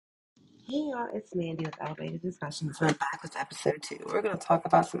Hey y'all, it's Mandy with Elevated Discussions. I'm back with episode 2. We're going to talk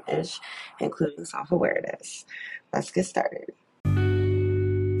about some ish, including self awareness. Let's get started.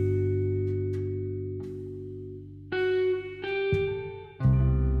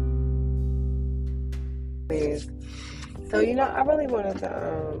 So, I really wanted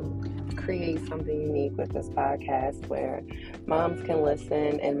to create something unique with this podcast where moms can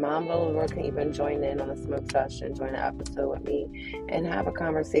listen and moms all over can even join in on a smoke session, join an episode with me, and have a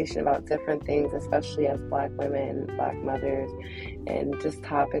conversation about different things, especially as Black women, Black mothers, and just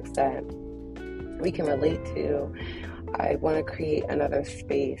topics that we can relate to. I want to create another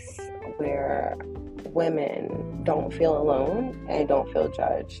space where women don't feel alone and don't feel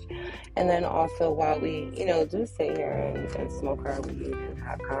judged. And then also while we, do sit here and smoke our weed and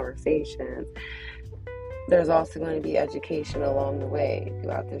have conversations, there's also going to be education along the way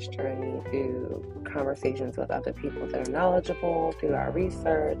throughout this journey, through conversations with other people that are knowledgeable, through our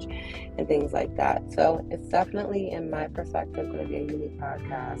research and things like that. So it's definitely, in my perspective, going to be a unique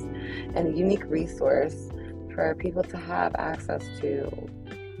podcast and a unique resource for people to have access to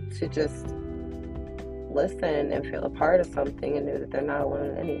just listen and feel a part of something and know that they're not alone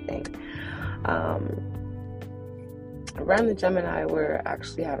in anything. Ram the Gemini, we're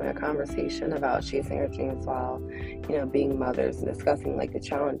actually having a conversation about chasing our dreams while, being mothers, and discussing like the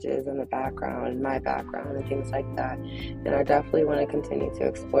challenges and the background and my background and things like that. And I definitely want to continue to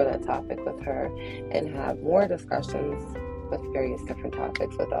explore that topic with her and have more discussions with various different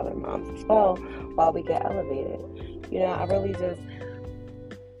topics with other moms as well while we get elevated. I really just,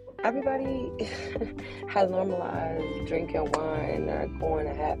 everybody has normalized drinking wine or going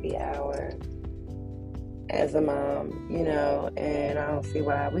to happy hour as a mom, and I don't see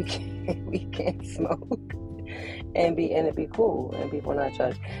why we can't smoke and be cool and people not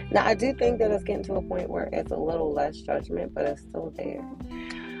judge. Now, I do think that it's getting to a point where it's a little less judgment, but it's still there.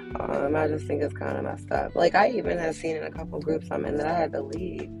 I just think it's kind of messed up. Like, I even have seen in a couple groups I'm in that I had to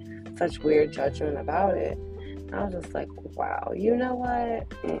leave such weird judgment about it. I was just like, wow, you know what?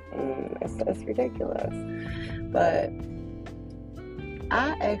 It's ridiculous. But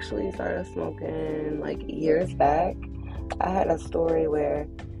I actually started smoking like years back. I had a story where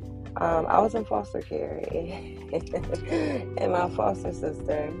I was in foster care and my foster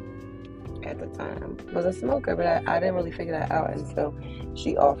sister at the time was a smoker, but I didn't really figure that out until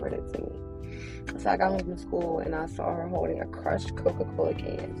she offered it to me. So I got home from school and I saw her holding a crushed Coca-Cola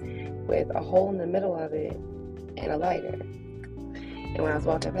can with a hole in the middle of it and a lighter. And when I was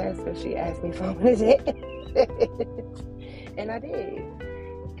walking past her, she asked me if I wanted it. And I did.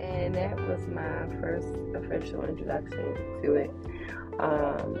 And that was my first official introduction to it.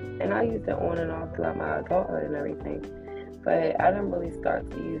 And I used it on and off throughout my adulthood and everything. But I didn't really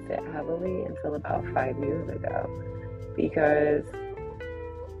start to use it heavily until about 5 years ago, because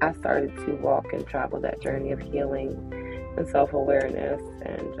I started to walk and travel that journey of healing and self-awareness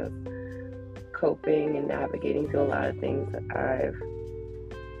and just coping and navigating through a lot of things that I've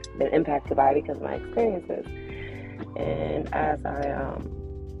been impacted by because of my experiences. And as I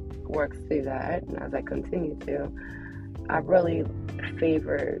worked through that, and as I continue to, I really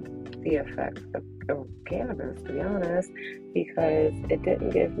favored the effects of cannabis, to be honest, because it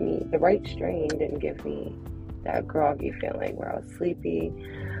didn't give me, the right strain didn't give me that groggy feeling where I was sleepy,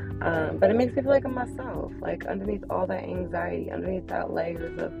 but it makes me feel like I'm myself, like underneath all that anxiety, underneath that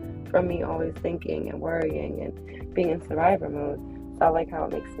layers of, from me always thinking and worrying and being in survivor mode. So I like how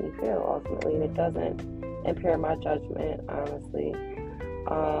it makes me feel ultimately, and it doesn't impair my judgment, honestly.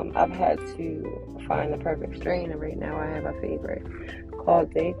 I've had to find the perfect strain, and right now I have a favorite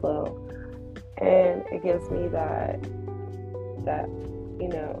called Dayglow, and it gives me that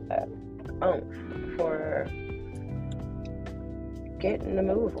oomph for getting the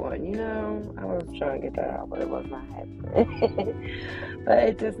move on. I was trying to get that out, but it was not happening. But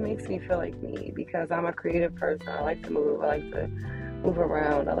it just makes me feel like me, because I'm a creative person. I like to move. I like to move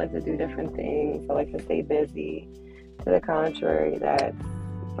around. I like to do different things. I like to stay busy. To the contrary, that's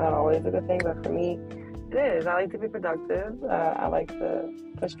not always a good thing, but for me, it is. I like to be productive. I like to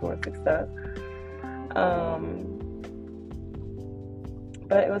push towards success.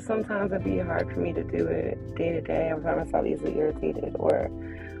 But it was sometimes it'd be hard for me to do it day to day. I would find myself easily irritated or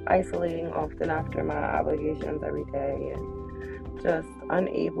isolating often after my obligations every day, and just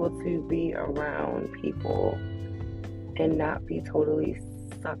unable to be around people and not be totally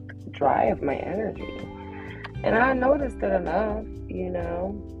sucked dry of my energy. And I noticed it enough,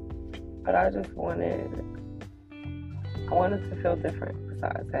 but I just wanted to feel different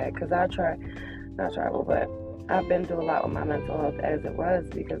besides that, because I try, not travel, but I've been through a lot with my mental health as it was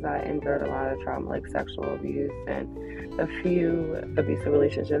because I endured a lot of trauma, like sexual abuse and a few abusive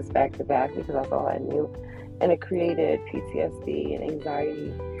relationships back to back because that's all I knew. And it created PTSD and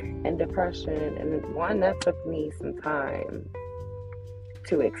anxiety and depression. And one, that took me some time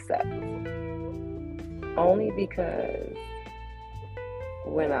to accept. Only because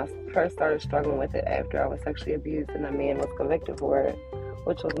when I first started struggling with it after I was sexually abused and a man was convicted for it,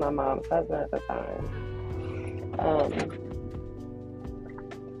 which was my mom's husband at the time,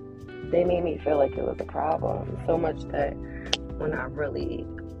 they made me feel like it was a problem. So much that when I really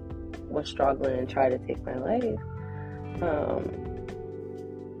was struggling and tried to take my life,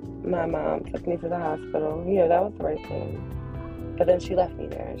 my mom took me to the hospital. You know, that was the right thing. But then she left me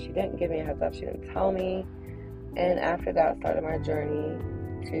there. She didn't give me a heads up. She didn't tell me. And after that started my journey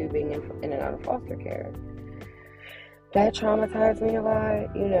to being in and out of foster care. That traumatized me a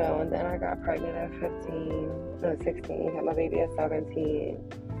lot, you know, and then I got pregnant at 16, had my baby at 17.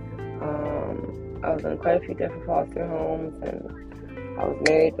 I was in quite a few different foster homes, and I was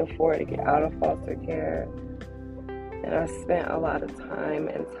married before to get out of foster care. And I spent a lot of time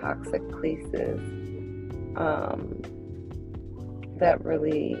in toxic places that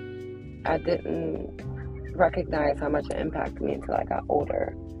really, I didn't recognize how much it impacted me until I got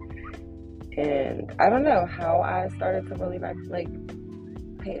older. And I don't know how I started to really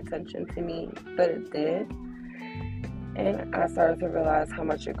pay attention to me, but it did. And I started to realize how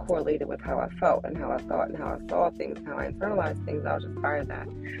much it correlated with how I felt and how I thought and how I saw things and how I internalized things. I was just tired of that.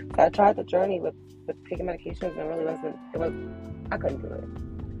 So I tried the journey with taking medications, and I couldn't do it.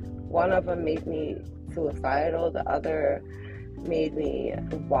 One of them made me suicidal. The other made me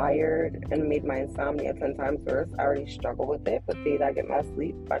wired and made my insomnia 10 times worse. I already struggle with it, but I get my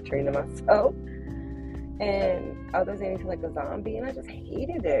sleep by training myself. And others made me feel like a zombie, and I just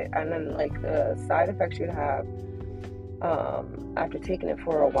hated it. And then the side effects you'd have after taking it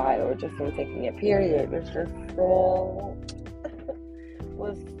for a while, or just from taking it, period, was just so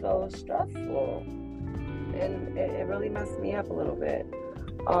stressful, and it really messed me up a little bit.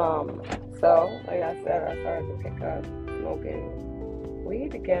 So like I said, I started to pick up smoking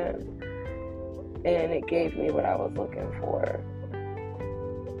weed again, and it gave me what I was looking for.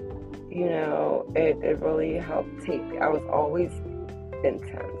 You know, it really helped I was always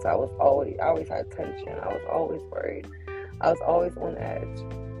intense. I always had tension. I was always worried. I was always on edge.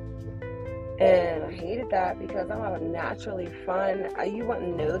 And I hated that because I'm a naturally fun. You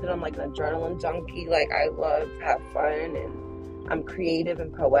wouldn't know that I'm like an adrenaline junkie. Like, I love to have fun, and I'm creative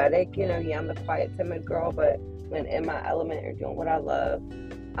and poetic. You know, yeah, I'm the quiet, timid girl, but when in my element or doing what I love,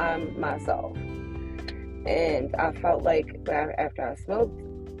 I'm myself. And I felt like after I smoked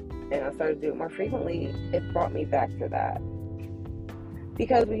and I started to do it more frequently, it brought me back to that.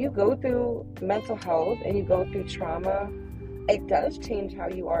 Because when you go through mental health and you go through trauma, it does change how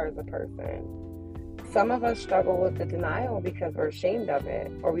you are as a person. Some of us struggle with the denial because we're ashamed of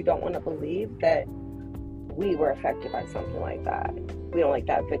it, or we don't want to believe that we were affected by something like that. We don't like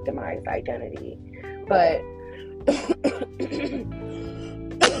that victimized identity. But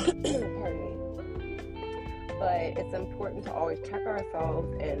pardon me. But it's important to always check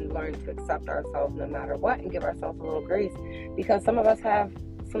ourselves and learn to accept ourselves no matter what, and give ourselves a little grace, because some of us have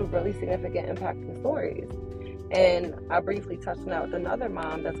some really significant impacting stories. And I briefly touched on that with another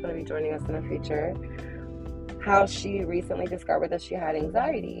mom that's going to be joining us in the future, how she recently discovered that she had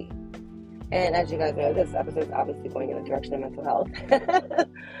anxiety. And as you guys know, this episode is obviously going in the direction of mental health.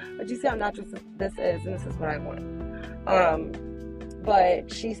 But you see how natural this is, and this is what I want.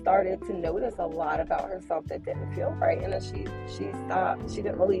 But she started to notice a lot about herself that didn't feel right. And then she stopped. She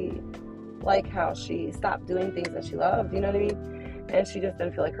didn't really like how she stopped doing things that she loved, you know what I mean? And she just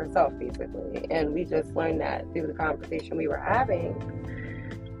didn't feel like herself, basically. And we just learned that through the conversation we were having.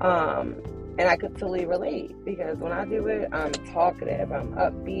 And I could totally relate, because when I do it, I'm talkative, I'm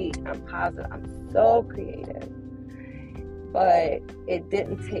upbeat, I'm positive, I'm so creative. But it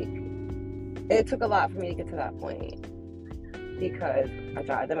took a lot for me to get to that point, because I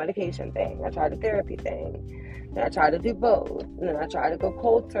tried the medication thing, I tried the therapy thing, then I tried to do both, and then I tried to go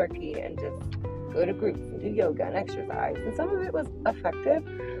cold turkey and just go to groups and do yoga and exercise. And some of it was effective,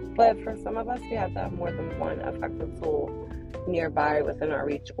 but for some of us, we have to have more than one effective tool nearby within our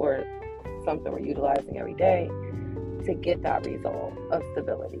reach, or something we're utilizing every day to get that result of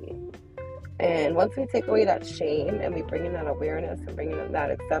stability. And once we take away that shame and we bring in that awareness and bring in that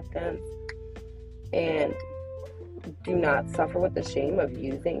acceptance, and do not suffer with the shame of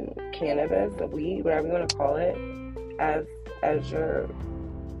using cannabis, or weed, whatever you want to call it, as your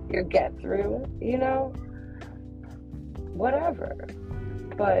get through, you know, whatever.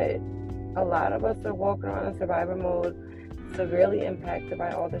 But A lot of us are walking around in survivor mode, severely impacted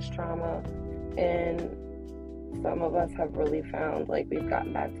by all this trauma, and some of us have really found like we've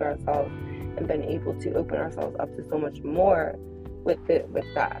gotten back to ourselves and been able to open ourselves up to so much more with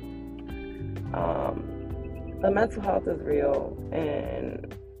that. The mental health is real,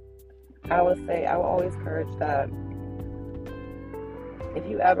 and I will always encourage that if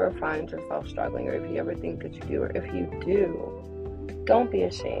you ever find yourself struggling, or if you ever think that you do, or if you do, don't be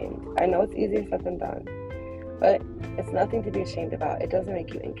ashamed. I know it's easier said than done, but it's nothing to be ashamed about. It doesn't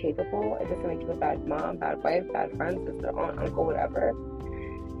make you incapable. It doesn't make you a bad mom, bad wife, bad friend, sister, aunt, uncle, whatever.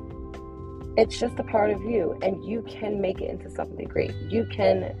 It's just a part of you, and you can make it into something great. You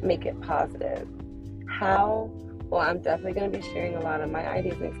can make it positive. How? Well, I'm definitely going to be sharing a lot of my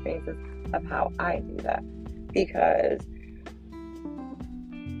ideas and experiences of how I do that, because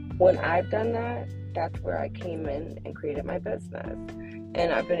when I've done that, that's where I came in and created my business,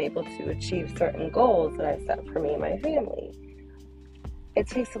 and I've been able to achieve certain goals that I set for me and my family. It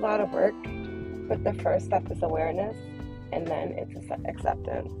takes a lot of work, but the first step is awareness, and then it's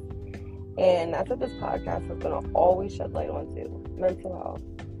acceptance. And that's what this podcast is going to always shed light onto: mental health,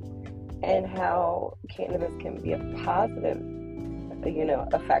 and how cannabis can be a positive,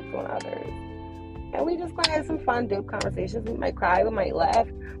 effect on others. And we just going to have some fun, dope conversations. We might cry, we might laugh,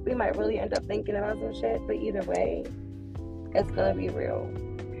 we might really end up thinking about some shit, but either way, it's going to be real,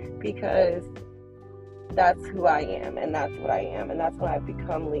 because that's who I am, and that's what I am, and that's what I've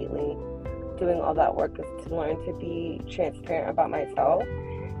become lately. Doing all that work is to learn to be transparent about myself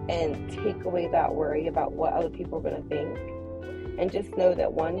and take away that worry about what other people are going to think, and just know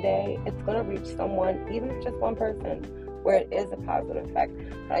that one day it's going to reach someone, even if just one person, where it is a positive effect.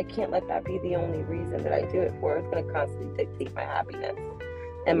 But I can't let that be the only reason that I do it for. It's going to constantly dictate my happiness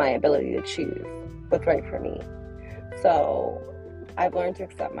and my ability to choose what's right for me. So I've learned to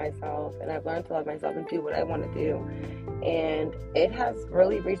accept myself, and I've learned to love myself and do what I want to do. And it has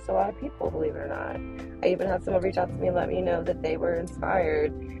really reached a lot of people, believe it or not. I even had someone reach out to me and let me know that they were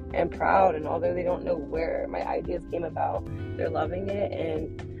inspired and proud, and although they don't know where my ideas came about, they're loving it,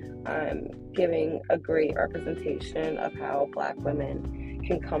 and I'm giving a great representation of how Black women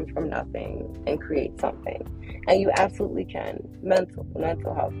can come from nothing and create something. And you absolutely can.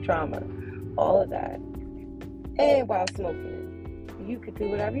 Mental health, trauma, all of that. And while smoking, you could do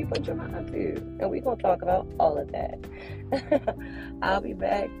whatever you put your mind to, and we're going to talk about all of that. I'll be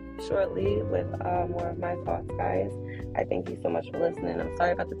back shortly with more of my thoughts, guys. I thank you so much for listening. I'm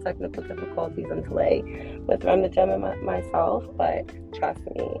sorry about the technical difficulties and delay with Rem the Gem and myself, but trust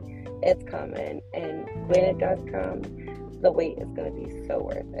me, it's coming, and when it does come, the wait is going to be so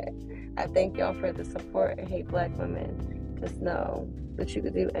worth it. I thank y'all for the support, and hey, Black women, just know that you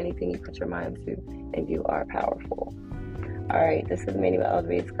can do anything you put your mind to, and you are powerful. All right, this is Manny with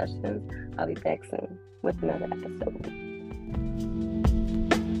Elevated Discussions. I'll be back soon with another episode.